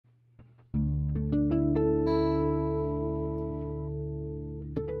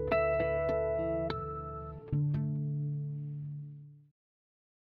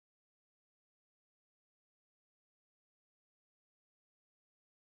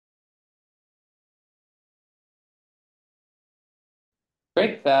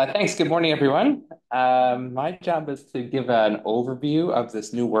Great. Thanks. Good morning, everyone. My job is to give an overview of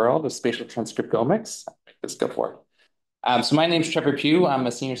this new world of spatial transcriptomics. Let's go for it. So my name is Trevor Pugh. I'm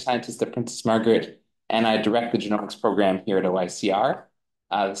a senior scientist at Princess Margaret, and I direct the genomics program here at OICR.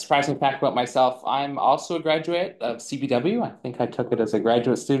 The surprising fact about myself, I'm also a graduate of CBW. I think I took it as a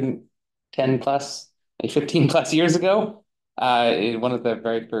graduate student 10 plus, 15 plus years ago, in one of the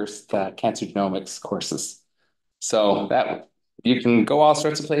very first cancer genomics courses. So that you can go all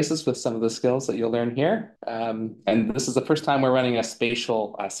sorts of places with some of the skills that you'll learn here. And this is the first time we're running a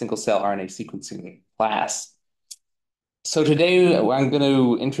spatial single cell RNA sequencing class. So today I'm going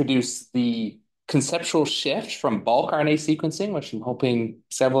to introduce the conceptual shift from bulk RNA sequencing, which I'm hoping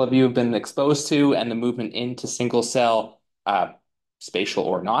several of you have been exposed to, and the movement into single cell, spatial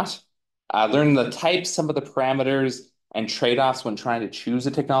or not. Learn the types, some of the parameters, and trade-offs when trying to choose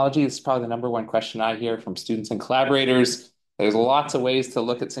a technology. This is probably the number one question I hear from students and collaborators. There's lots of ways to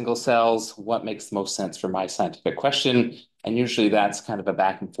look at single cells. What makes the most sense for my scientific question? And usually that's kind of a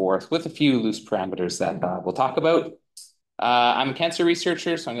back and forth with a few loose parameters that we'll talk about. I'm a cancer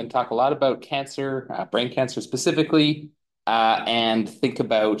researcher, so I'm going to talk a lot about cancer, brain cancer specifically, and think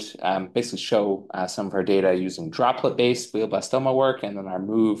about basically show some of our data using droplet-based glioblastoma work, and then our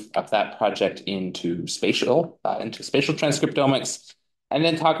move of that project into spatial transcriptomics, and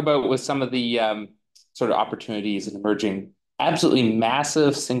then talk about with some of the sort of opportunities in emerging absolutely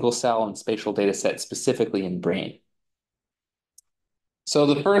massive single cell and spatial data sets, specifically in brain. So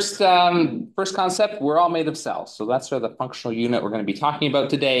the first concept, we're all made of cells. So that's sort of the functional unit we're going to be talking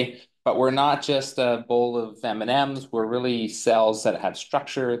about today. But we're not just a bowl of M&Ms. We're really cells that have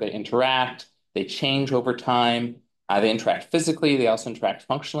structure. They interact. They change over time. They interact physically. They also interact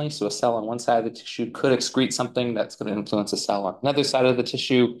functionally. So a cell on one side of the tissue could excrete something that's going to influence a cell on another side of the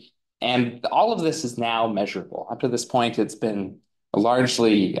tissue. And all of this is now measurable. Up to this point, it's been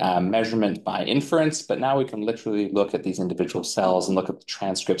largely measurement by inference, but now we can literally look at these individual cells and look at the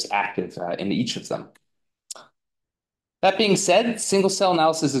transcripts active in each of them. That being said, single cell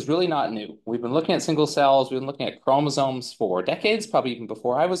analysis is really not new. We've been looking at single cells, we've been looking at chromosomes for decades, probably even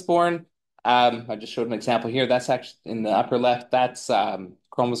before I was born. I just showed an example here. That's actually in the upper left. That's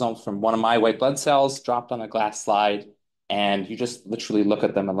chromosomes from one of my white blood cells dropped on a glass slide. And you just literally look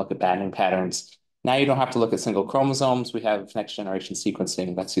at them and look at banding patterns. Now you don't have to look at single chromosomes. We have next generation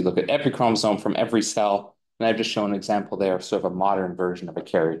sequencing lets you look at every chromosome from every cell. And I've just shown an example there of sort of a modern version of a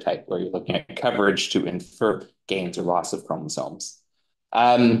karyotype where you're looking at coverage to infer gains or loss of chromosomes.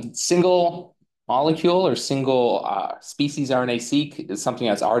 Single molecule or single species RNA-seq is something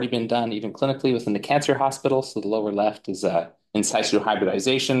that's already been done even clinically within the cancer hospital. So the lower left is in situ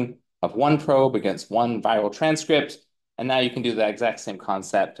hybridization of one probe against one viral transcript. And now you can do the exact same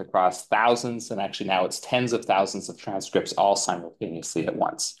concept across thousands, and actually now it's tens of thousands of transcripts all simultaneously at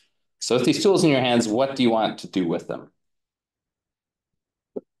once. So with these tools in your hands, what do you want to do with them?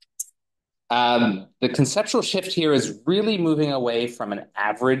 The conceptual shift here is really moving away from an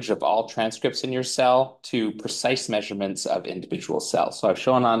average of all transcripts in your cell to precise measurements of individual cells. So I've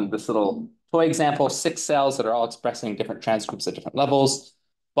shown on this little toy example, 6 cells that are all expressing different transcripts at different levels.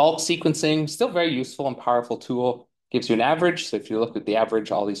 Bulk sequencing, still very useful and powerful tool, gives you an average. So if you look at the average,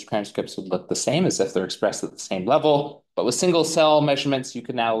 all these transcripts would look the same as if they're expressed at the same level. But with single cell measurements, you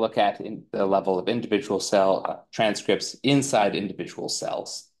can now look at the level of individual cell transcripts inside individual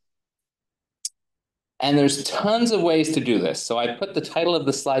cells. And there's tons of ways to do this. So I put the title of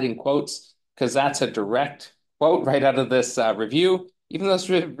the slide in quotes because that's a direct quote right out of this review. Even though this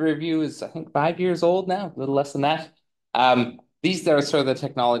review is, I think, 5 years old now, a little less than that. These are sort of the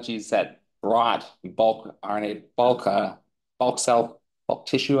technologies that brought bulk RNA, bulk cell, bulk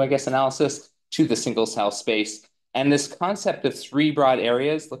tissue, I guess, analysis to the single cell space. And this concept of 3 broad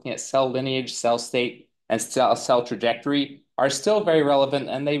areas, looking at cell lineage, cell state, and cell trajectory, are still very relevant,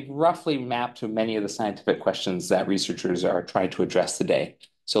 and they roughly map to many of the scientific questions that researchers are trying to address today.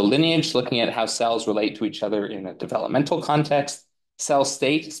 So lineage, looking at how cells relate to each other in a developmental context. Cell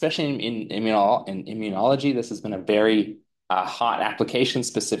state, especially in immunology, this has been a very hot application,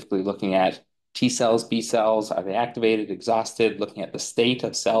 specifically looking at T cells, B cells, are they activated, exhausted, looking at the state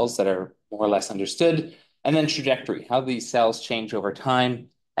of cells that are more or less understood, and then trajectory, how these cells change over time.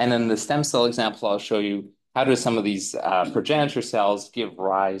 And then the stem cell example I'll show you, how do some of these progenitor cells give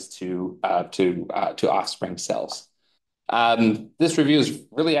rise to offspring cells? This review is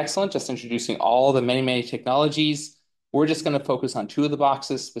really excellent, just introducing all the many, many technologies. We're just going to focus on 2 of the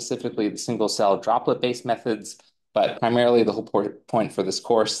boxes, specifically the single cell droplet-based methods, but primarily the whole point for this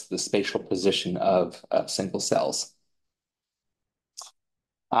course, the spatial position of single cells.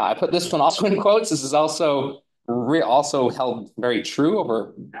 I put this one also in quotes. This is also Also held very true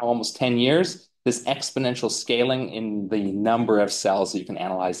over now almost 10 years, this exponential scaling in the number of cells that you can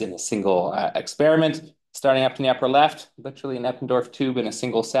analyze in a single experiment. Starting up in the upper left, literally an Eppendorf tube in a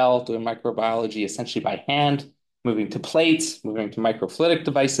single cell, doing microbiology essentially by hand, moving to plates, moving to microfluidic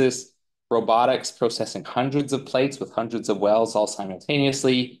devices, robotics processing hundreds of plates with hundreds of wells all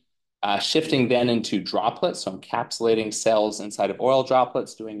simultaneously, shifting then into droplets, so encapsulating cells inside of oil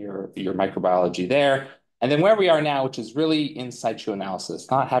droplets, doing your microbiology there. And then where we are now, which is really in situ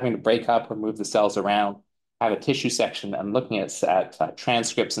analysis, not having to break up or move the cells around, have a tissue section and looking at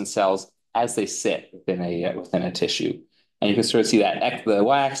transcripts and cells as they sit within a tissue. And you can sort of see that the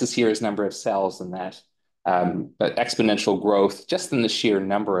y-axis here is number of cells and that but exponential growth just in the sheer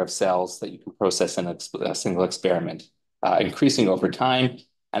number of cells that you can process in a single experiment, increasing over time.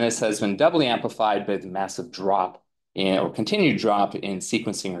 And this has been doubly amplified by the massive drop or continued drop in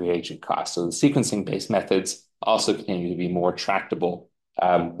sequencing reagent costs. So the sequencing-based methods also continue to be more tractable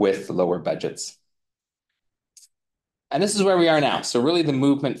with lower budgets. And this is where we are now. So really the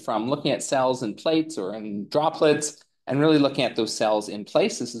movement from looking at cells in plates or in droplets and really looking at those cells in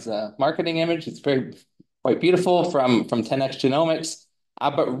place. This is a marketing image. It's quite beautiful from 10x Genomics.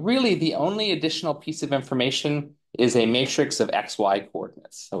 But really the only additional piece of information is a matrix of XY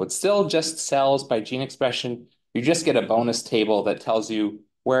coordinates. So it's still just cells by gene expression. You just get a bonus table that tells you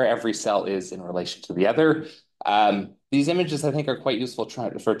where every cell is in relation to the other. These images, I think, are quite useful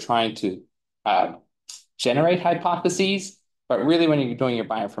for trying to generate hypotheses, but really when you're doing your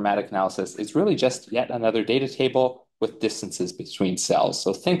bioinformatic analysis, it's really just yet another data table with distances between cells.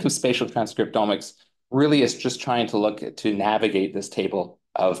 So think of spatial transcriptomics really as just trying to navigate this table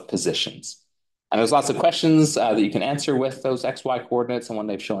of positions. And there's lots of questions that you can answer with those XY coordinates, and one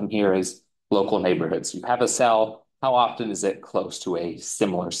they've shown here is local neighborhoods. You have a cell, how often is it close to a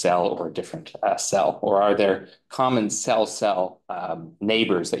similar cell or a different cell? Or are there common cell-cell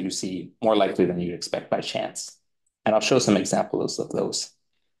neighbors that you see more likely than you'd expect by chance? And I'll show some examples of those.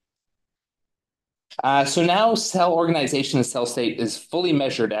 So now cell organization and cell state is fully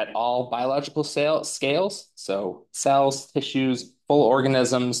measured at all biological scales. So cells, tissues, full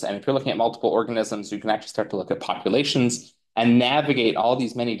organisms. And if you're looking at multiple organisms, you can actually start to look at populations and navigate all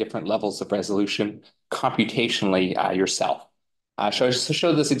these many different levels of resolution computationally yourself. So I just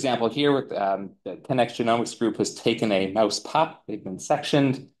showed this example here with the 10x Genomics group has taken a mouse pup. They've been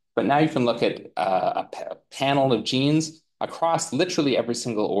sectioned, but now you can look at a panel of genes across literally every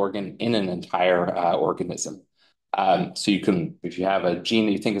single organ in an entire organism. So you can, if you have a gene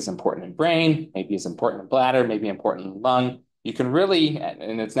that you think is important in brain, maybe is important in bladder, maybe important in lung, you can really,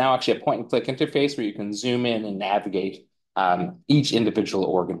 and it's now actually a point and click interface where you can zoom in and navigate each individual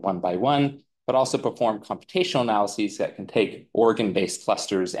organ one by one, but also perform computational analyses that can take organ-based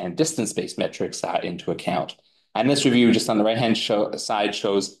clusters and distance-based metrics into account. And this review just on the right-hand side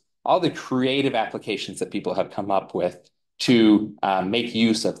shows all the creative applications that people have come up with to make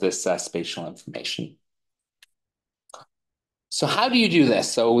use of this spatial information. So how do you do this?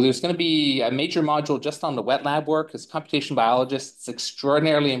 So there's going to be a major module just on the wet lab work. As a computation biologist, it's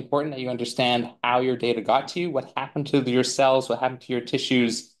extraordinarily important that you understand how your data got to you, what happened to your cells, what happened to your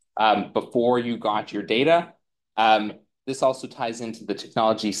tissues before you got your data. This also ties into the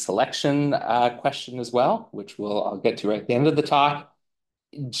technology selection question as well, which I'll get to right at the end of the talk.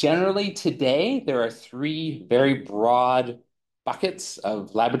 Generally today, there are three very broad buckets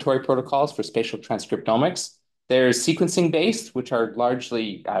of laboratory protocols for spatial transcriptomics. There's sequencing-based, which are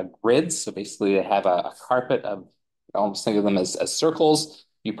largely grids. So basically they have a carpet of, almost think of them as circles.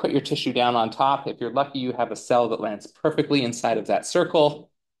 You put your tissue down on top. If you're lucky, you have a cell that lands perfectly inside of that circle.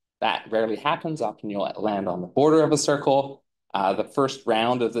 That rarely happens. Often you'll land on the border of a circle. The first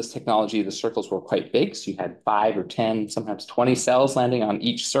round of this technology, the circles were quite big. So you had 5 or 10, sometimes 20 cells landing on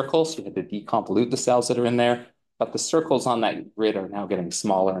each circle. So you had to deconvolute the cells that are in there. But the circles on that grid are now getting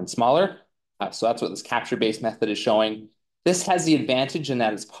smaller and smaller. So that's what this capture-based method is showing. This has the advantage in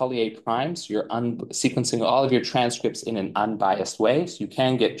that it's poly-A prime, so you're sequencing all of your transcripts in an unbiased way. So you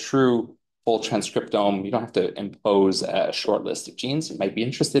can get true full transcriptome. You don't have to impose a short list of genes you might be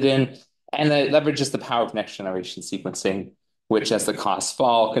interested in. And it leverages the power of next-generation sequencing, which, as the costs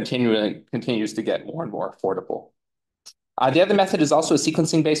fall, continues to get more and more affordable. The other method is also a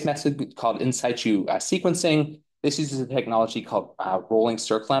sequencing-based method called in situ sequencing. This uses a technology called rolling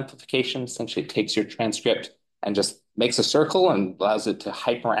circle amplification. Essentially, it takes your transcript and just makes a circle and allows it to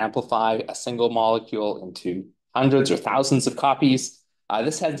hyper-amplify a single molecule into hundreds or thousands of copies.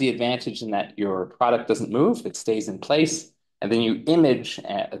 This has the advantage in that your product doesn't move, it stays in place, and then you image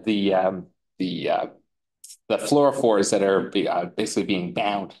the fluorophores that are basically being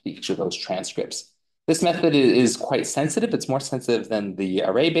bound to each of those transcripts. This method is quite sensitive. It's more sensitive than the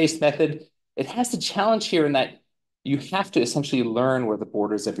array-based method. It has the challenge here in that you have to essentially learn where the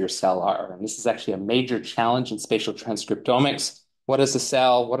borders of your cell are. And this is actually a major challenge in spatial transcriptomics. What is a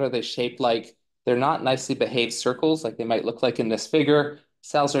cell? What are they shaped like? They're not nicely behaved circles like they might look like in this figure.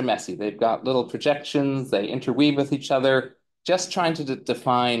 Cells are messy. They've got little projections. They interweave with each other. Just trying to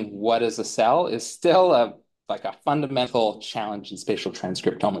define what is a cell is still a fundamental challenge in spatial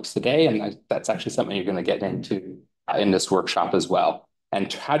transcriptomics today, and that's actually something you're going to get into in this workshop as well.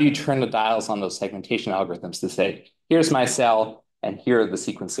 And how do you turn the dials on those segmentation algorithms to say, here's my cell, and here are the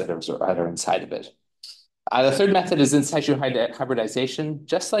sequences that are inside of it. The third method is in situ hybridization.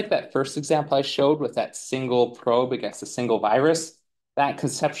 Just like that first example I showed with that single probe against a single virus, that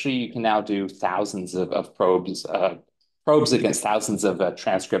conceptually you can now do thousands of probes against thousands of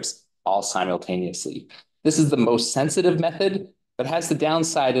transcripts all simultaneously. This is the most sensitive method, but has the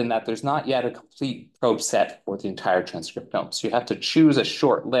downside in that there's not yet a complete probe set for the entire transcriptome. So you have to choose a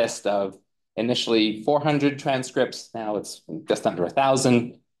short list of initially 400 transcripts. Now it's just under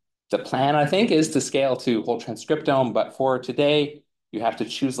 1,000. The plan, I think, is to scale to whole transcriptome, but for today, you have to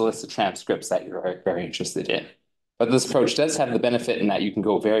choose a list of transcripts that you're very interested in. But this approach does have the benefit in that you can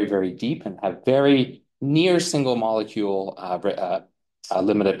go very, very deep and have very near single molecule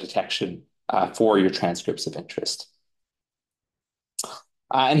limit of detection for your transcripts of interest.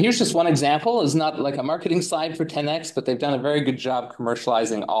 And here's just one example. It's not like a marketing slide for 10x, but they've done a very good job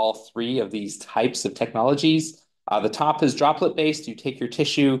commercializing all three of these types of technologies. The top is droplet-based. You take your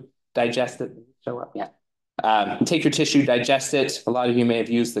tissue, digest it. Show up, yeah. Take your tissue, digest it. A lot of you may have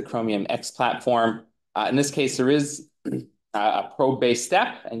used the Chromium X platform. In this case, there is a probe-based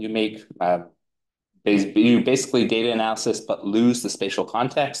step, and you make basically data analysis, but lose the spatial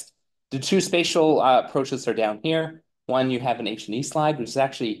context. The two spatial approaches are down here. One, you have an H&E slide, which is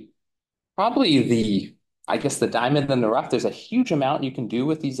actually probably I guess, the diamond in the rough. There's a huge amount you can do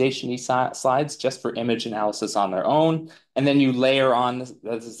with these H&E slides just for image analysis on their own. And then you layer on,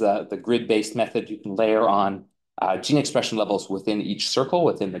 this is the grid-based method, you can layer on gene expression levels within each circle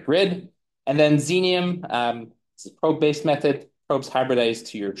within the grid. And then Xenium, it's a probe-based method, probes hybridize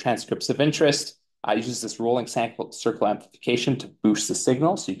to your transcripts of interest. Uses this rolling circle amplification to boost the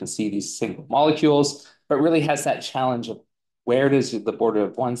signal so you can see these single molecules, but really has that challenge of where does the border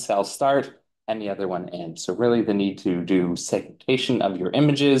of one cell start and the other one end. So really the need to do segmentation of your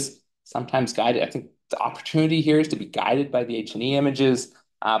images, sometimes guided. I think the opportunity here is to be guided by the H&E images,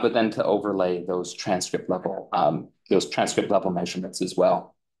 but then to overlay those transcript level measurements as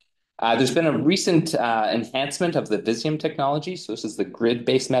well. There's been a recent enhancement of the Visium technology. So this is the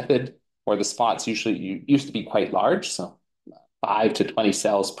grid-based method where the spots usually used to be quite large, so 5 to 20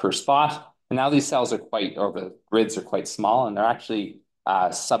 cells per spot. And now these cells are the grids are quite small, and they're actually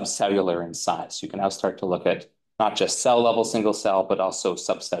subcellular in size. So you can now start to look at not just cell level single cell, but also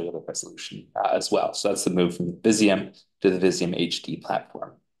subcellular resolution as well. So that's the move from Visium to the Visium HD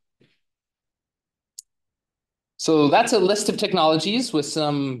platform. So that's a list of technologies with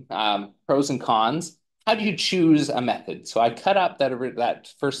some pros and cons. How do you choose a method? So I cut up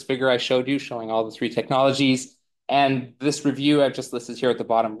that first figure I showed you showing all the three technologies. And this review I've just listed here at the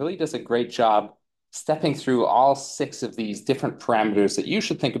bottom really does a great job stepping through all 6 of these different parameters that you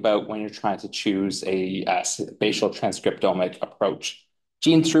should think about when you're trying to choose a spatial transcriptomic approach.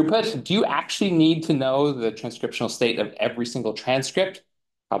 Gene throughput, do you actually need to know the transcriptional state of every single transcript?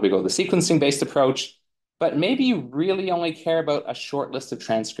 Probably go the sequencing-based approach. But maybe you really only care about a short list of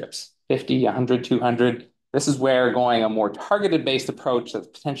transcripts, 50, 100, 200. This is where going a more targeted-based approach that's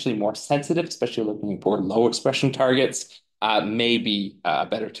potentially more sensitive, especially looking for low expression targets, may be a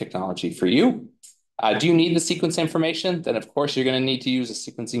better technology for you. Do you need the sequence information? Then, of course, you're going to need to use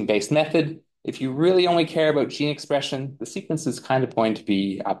a sequencing-based method. If you really only care about gene expression, the sequence is kind of going to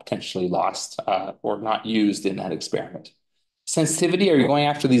be potentially lost or not used in that experiment. Sensitivity, are you going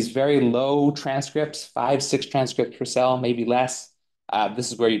after these very low transcripts, 5, 6 transcripts per cell, maybe less?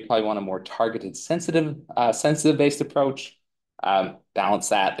 This is where you probably want a more targeted sensitive-based approach. Balance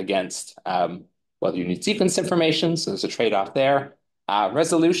that against whether you need sequence information, so there's a trade-off there.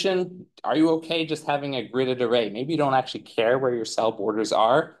 Resolution, are you okay just having a gridded array? Maybe you don't actually care where your cell borders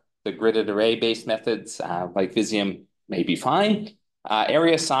are. The gridded array-based methods like Visium may be fine.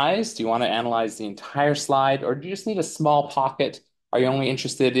 Area size, do you want to analyze the entire slide, or do you just need a small pocket? Are you only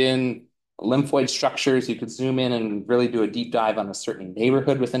interested in lymphoid structures? You could zoom in and really do a deep dive on a certain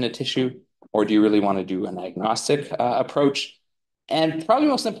neighborhood within a tissue, or do you really want to do an agnostic approach? And probably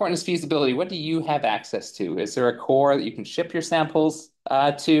most important is feasibility. What do you have access to? Is there a core that you can ship your samples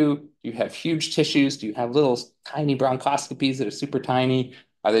to? Do you have huge tissues? Do you have little tiny bronchoscopies that are super tiny?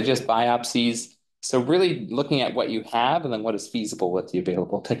 Are they just biopsies? So really looking at what you have and then what is feasible with the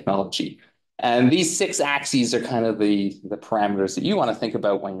available technology. And these 6 axes are kind of the parameters that you want to think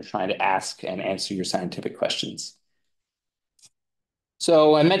about when you're trying to ask and answer your scientific questions.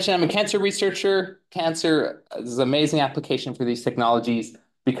 So I mentioned I'm a cancer researcher. Cancer is an amazing application for these technologies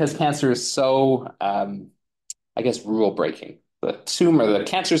because cancer is so, I guess, rule breaking. The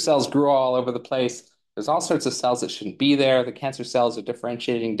cancer cells grew all over the place. There's all sorts of cells that shouldn't be there. The cancer cells are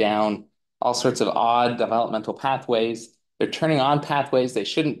differentiating down all sorts of odd developmental pathways. They're turning on pathways they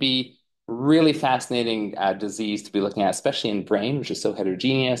shouldn't be. Really fascinating disease to be looking at, especially in brain, which is so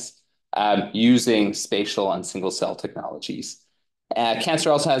heterogeneous, using spatial and single cell technologies. Cancer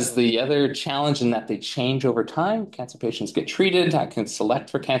also has the other challenge in that they change over time. Cancer patients get treated, can select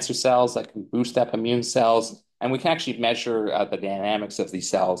for cancer cells that can boost up immune cells, and we can actually measure the dynamics of these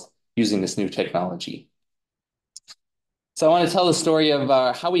cells using this new technology. So I want to tell the story of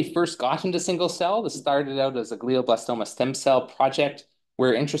how we first got into single cell. This started out as a glioblastoma stem cell project.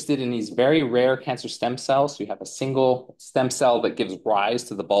 We're interested in these very rare cancer stem cells. You have a single stem cell that gives rise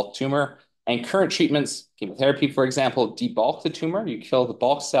to the bulk tumor. And current treatments, chemotherapy, for example, debulk the tumor. You kill the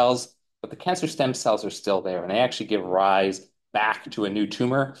bulk cells, but the cancer stem cells are still there, and they actually give rise back to a new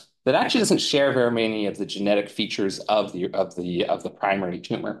tumor that actually doesn't share very many of the genetic features of the primary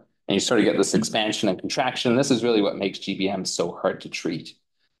tumor. And you sort of get this expansion and contraction. This is really what makes GBM so hard to treat.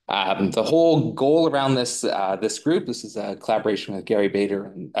 The whole goal around this group, this is a collaboration with Gary Bader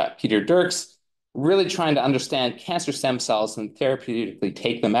and Peter Dirks, really trying to understand cancer stem cells and therapeutically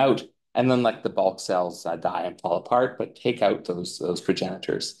take them out and then let the bulk cells die and fall apart, but take out those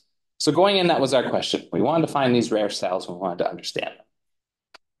progenitors. So going in, that was our question. We wanted to find these rare cells and we wanted to understand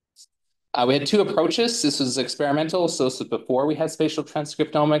them. We had 2 approaches. This was experimental. So this was before we had spatial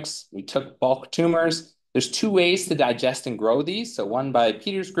transcriptomics. We took bulk tumors. There's 2 ways to digest and grow these. So one by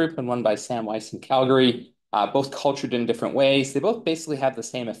Peter's group and one by Sam Weiss in Calgary, both cultured in different ways. They both basically have the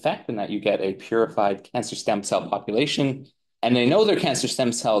same effect in that you get a purified cancer stem cell population. And they know they're cancer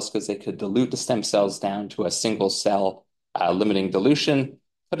stem cells because they could dilute the stem cells down to a single cell limiting dilution,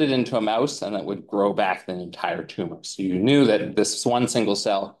 put it into a mouse, and it would grow back the entire tumor. So you knew that this one single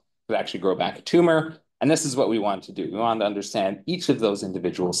cell could actually grow back a tumor. And this is what we wanted to do. We wanted to understand each of those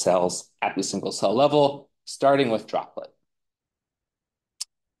individual cells at the single cell level, starting with droplet.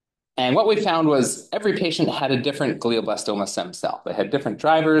 And what we found was every patient had a different glioblastoma stem cell. They had different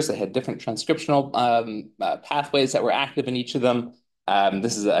drivers. They had different transcriptional pathways that were active in each of them.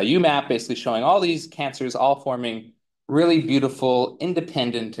 This is a UMAP basically showing all these cancers all forming really beautiful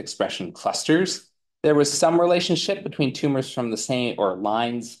independent expression clusters. There was some relationship between tumors from the same or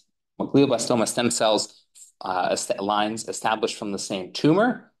lines, glioblastoma stem cells, lines established from the same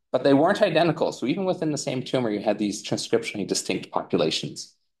tumor, but they weren't identical. So even within the same tumor, you had these transcriptionally distinct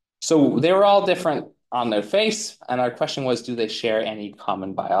populations. So they were all different on their face, and our question was, do they share any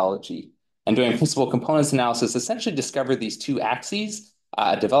common biology? And doing principal components analysis essentially discovered these 2 axes,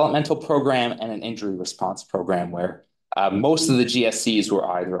 a developmental program and an injury response program, where most of the GSCs were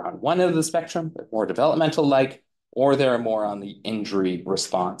either on one end of the spectrum, more developmental-like, or they're more on the injury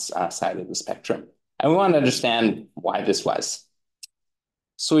response side of the spectrum. And we wanted to understand why this was.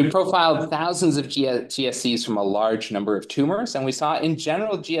 So we profiled thousands of GSCs from a large number of tumors, and we saw in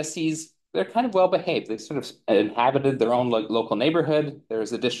general GSCs, they're kind of well behaved. They sort of inhabited their own local neighborhood.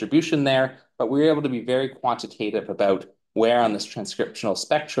 There's a distribution there, but we were able to be very quantitative about where on this transcriptional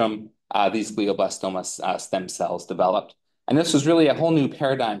spectrum these glioblastoma stem cells developed. And this was really a whole new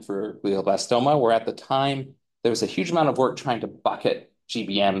paradigm for glioblastoma, where at the time there was a huge amount of work trying to bucket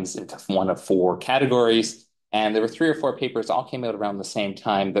GBMs into one of 4 categories. And there were 3 or 4 papers all came out around the same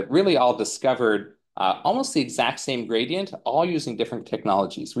time that really all discovered almost the exact same gradient, all using different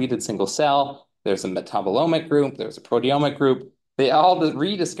technologies. We did single cell. There's a metabolomic group. There's a proteomic group. They all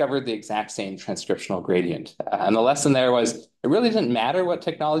rediscovered the exact same transcriptional gradient. And the lesson there was it really didn't matter what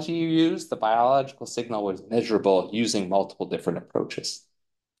technology you used. The biological signal was measurable using multiple different approaches.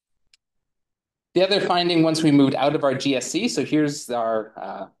 The other finding once we moved out of our GSC, so here's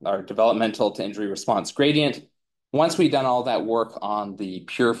our developmental to injury response gradient. Once we'd done all that work on the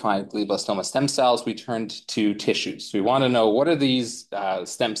purified glioblastoma stem cells, we turned to tissues. We want to know what are these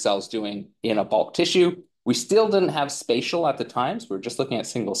stem cells doing in a bulk tissue. We still didn't have spatial at the time, so we were just looking at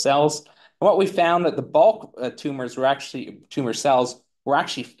single cells. And what we found that the bulk tumor cells were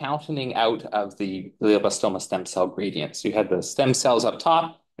actually fountaining out of the glioblastoma stem cell gradient. So you had the stem cells up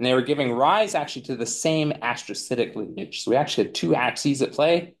top, and they were giving rise actually to the same astrocytic lineage. So we actually had 2 axes at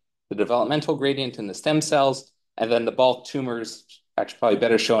play, the developmental gradient in the stem cells, and then the bulk tumors, actually probably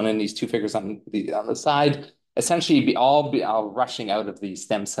better shown in these 2 figures on the side, essentially all rushing out of the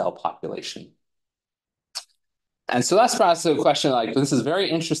stem cell population. And so that's brought us to a question like, this is a very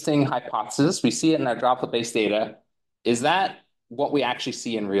interesting hypothesis. We see it in our droplet-based data. Is that what we actually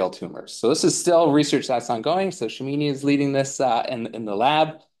see in real tumors? So this is still research that's ongoing. So Shamini is leading this in the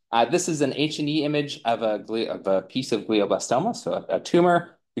lab. This is an H&E image of a piece of glioblastoma, so a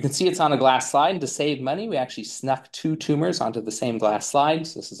tumor. You can see it's on a glass slide. And to save money, we actually snuck two tumors onto the same glass slide.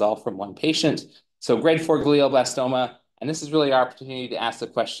 So this is all from one patient. So grade 4 glioblastoma. And this is really our opportunity to ask the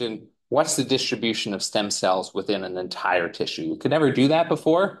question, what's the distribution of stem cells within an entire tissue? We could never do that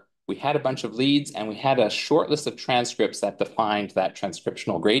before. We had a bunch of leads and we had a short list of transcripts that defined that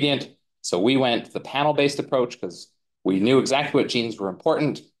transcriptional gradient. So we went the panel-based approach because we knew exactly what genes were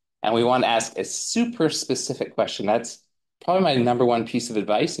important. And we want to ask a super specific question. That's probably my number one piece of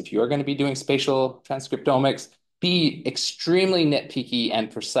advice. If you're going to be doing spatial transcriptomics, be extremely nitpicky and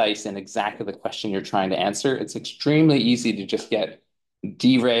precise in exactly the question you're trying to answer. It's extremely easy to just get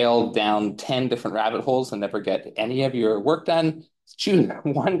derailed down 10 different rabbit holes and never get any of your work done. Choose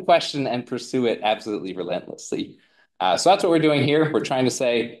one question and pursue it absolutely relentlessly. So that's what we're doing here. We're trying to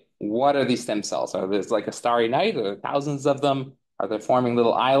say, what are these stem cells? Are there like a starry night? Are there thousands of them? Are they forming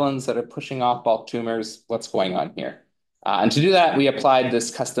little islands that are pushing off bulk tumors? What's going on here? And to do that, we applied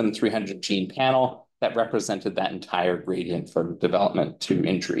this custom 300 gene panel that represented that entire gradient from development to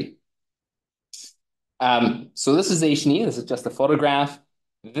injury. So this is H&E. This is just a photograph.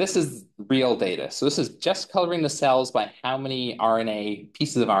 This is real data. So this is just coloring the cells by how many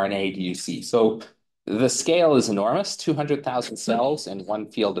pieces of RNA do you see. So the scale is enormous, 200,000 cells in one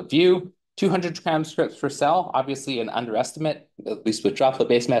field of view, 200 transcripts per cell, obviously an underestimate, at least with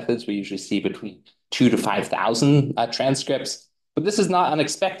droplet-based methods, we usually see between 2 to 5,000 transcripts. But this is not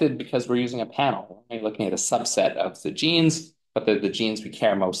unexpected because we're using a panel. We're looking at a subset of the genes, but they're the genes we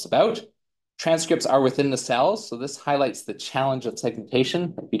care most about. Transcripts are within the cells, so this highlights the challenge of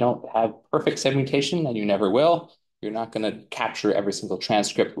segmentation. If you don't have perfect segmentation, and you never will, you're not going to capture every single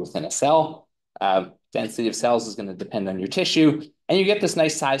transcript within a cell. Density of cells is going to depend on your tissue, and you get this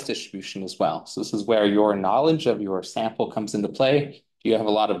nice size distribution as well. So this is where your knowledge of your sample comes into play. Do you have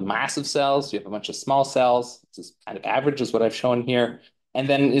a lot of massive cells? Do you have a bunch of small cells? This is kind of average is what I've shown here. And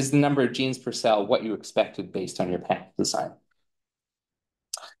then is the number of genes per cell what you expected based on your panel design?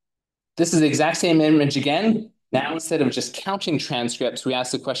 This is the exact same image again. Now, instead of just counting transcripts, we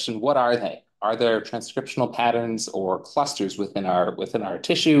ask the question, what are they? Are there transcriptional patterns or clusters within our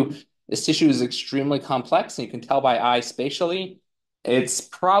tissue? This tissue is extremely complex, and you can tell by eye spatially. It's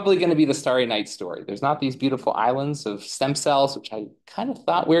probably going to be the Starry Night story. There's not these beautiful islands of stem cells, which I kind of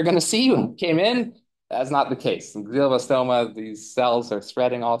thought we were going to see when we came in. That's not the case. In glioblastoma, these cells are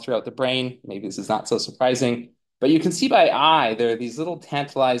spreading all throughout the brain. Maybe this is not so surprising. But you can see by eye, there are these little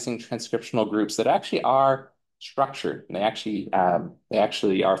tantalizing transcriptional groups that actually are structured. And they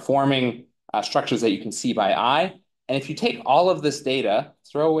actually are forming structures that you can see by eye. And if you take all of this data,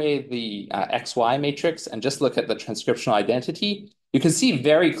 throw away the XY matrix, and just look at the transcriptional identity, you can see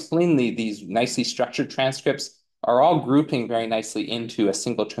very cleanly these nicely structured transcripts are all grouping very nicely into a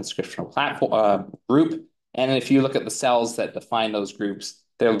single transcriptional platform group. And if you look at the cells that define those groups,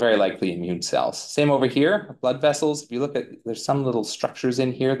 they're very likely immune cells. Same over here, blood vessels. If you look at, there's some little structures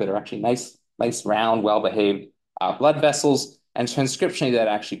in here that are actually nice, round, well-behaved blood vessels, and transcriptionally that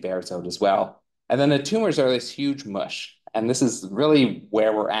actually bears out as well. And then the tumors are this huge mush. And this is really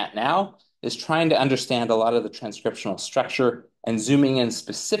where we're at now, is trying to understand a lot of the transcriptional structure and zooming in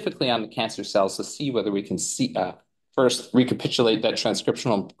specifically on the cancer cells to see whether we can see first recapitulate that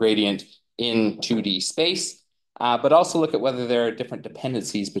transcriptional gradient in 2D space, but also look at whether there are different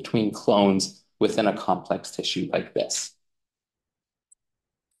dependencies between clones within a complex tissue like this.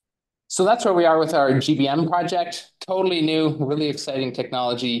 So that's where we are with our GBM project. Totally new, really exciting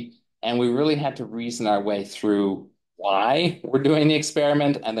technology. And we really had to reason our way through why we're doing the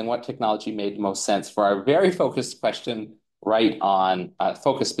experiment and then what technology made the most sense for our very focused question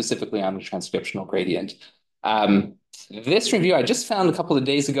focused specifically on the transcriptional gradient. This review I just found a couple of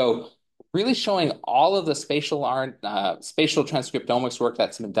days ago really showing all of the spatial transcriptomics work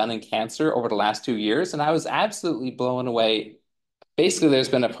that's been done in cancer over the last 2 years. And I was absolutely blown away. Basically, there's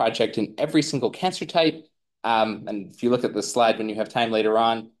been a project in every single cancer type. And if you look at the slide when you have time later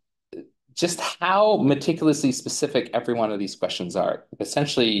on, just how meticulously specific every one of these questions are.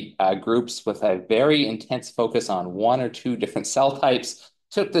 Essentially, groups with a very intense focus on 1 or 2 different cell types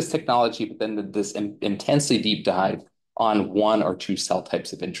took this technology, but then did this intensely deep dive on 1 or 2 cell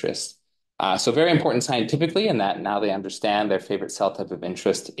types of interest. So very important scientifically in that now they understand their favorite cell type of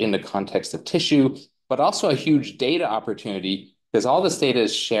interest in the context of tissue, but also a huge data opportunity because all this data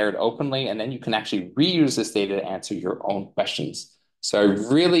is shared openly, and then you can actually reuse this data to answer your own questions. So I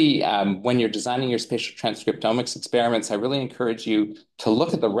really, when you're designing your spatial transcriptomics experiments, I really encourage you to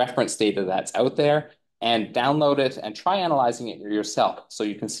look at the reference data that's out there and download it and try analyzing it yourself so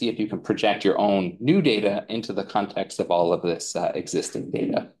you can see if you can project your own new data into the context of all of this existing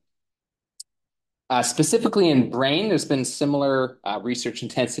data. Specifically in brain, there's been similar research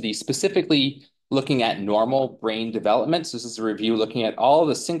intensity, specifically looking at normal brain development. So this is a review looking at all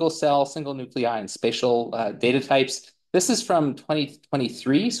the single cell, single nuclei, and spatial data types. This is from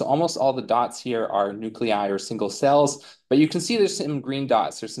 2023, so almost all the dots here are nuclei or single cells, but you can see there's some green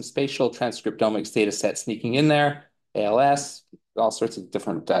dots. There's some spatial transcriptomics data sets sneaking in there, ALS, all sorts of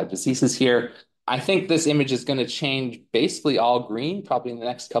different diseases here. I think this image is going to change basically all green probably in the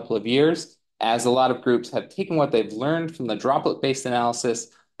next couple of years, as a lot of groups have taken what they've learned from the droplet-based analysis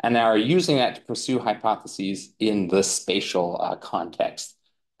and now are using that to pursue hypotheses in the spatial context.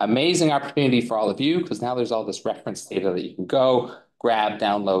 Amazing opportunity for all of you, because now there's all this reference data that you can go grab,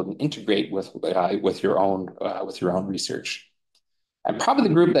 download, and integrate with your own research. And probably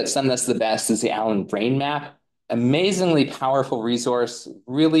the group that's done this the best is the Allen Brain Map. Amazingly powerful resource,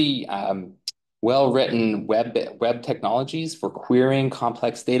 really well-written web technologies for querying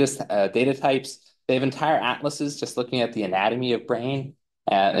complex data types. They have entire atlases just looking at the anatomy of brain,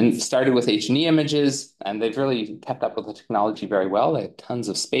 and started with H&E images, and they've really kept up with the technology very well. They have tons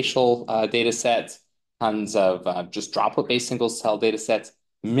of spatial data sets, tons of just droplet-based single cell data sets,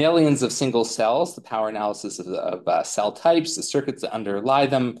 millions of single cells, the power analysis of cell types, the circuits that underlie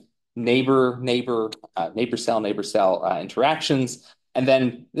them, neighbor cell interactions. And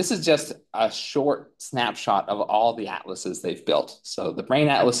then this is just a short snapshot of all the atlases they've built. So the Brain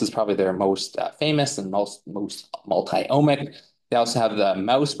Atlas is probably their most famous and most multi-omic. They also have the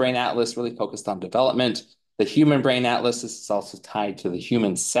Mouse Brain Atlas, really focused on development. The Human Brain Atlas is also tied to the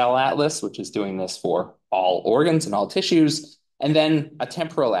Human Cell Atlas, which is doing this for all organs and all tissues. And then a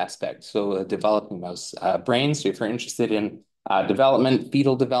temporal aspect, so a developing mouse brain. So if you're interested in development,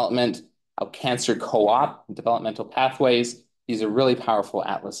 fetal development, how cancer co-op developmental pathways, these are really powerful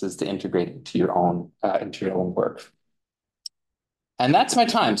atlases to integrate into your own work. And that's my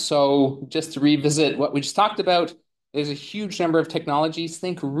time. So just to revisit what we just talked about, there's a huge number of technologies.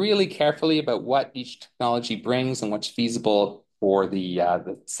 Think really carefully about what each technology brings and what's feasible for the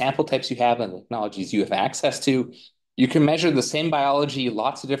sample types you have and the technologies you have access to. You can measure the same biology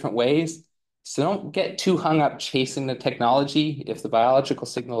lots of different ways. So don't get too hung up chasing the technology. If the biological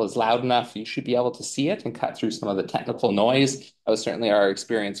signal is loud enough, you should be able to see it and cut through some of the technical noise. That was certainly our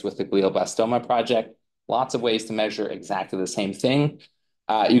experience with the glioblastoma project. Lots of ways to measure exactly the same thing.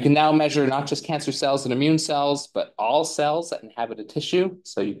 You can now measure not just cancer cells and immune cells, but all cells that inhabit a tissue.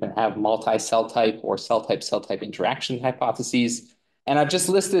 So you can have multi-cell type or cell type interaction hypotheses. And I've just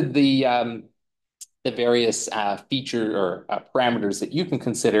listed the various feature or parameters that you can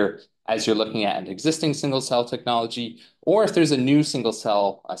consider as you're looking at an existing single cell technology, or if there's a new single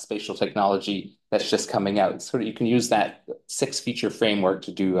cell spatial technology that's just coming out. So you can use that 6-feature framework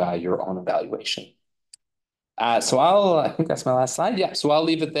to do your own evaluation. So I think that's my last slide. Yeah, so I'll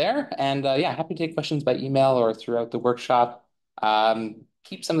leave it there. And yeah, happy to take questions by email or throughout the workshop.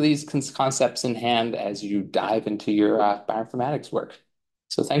 Keep some of these concepts in hand as you dive into your bioinformatics work.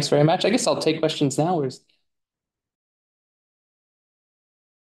 So thanks very much. I guess I'll take questions now.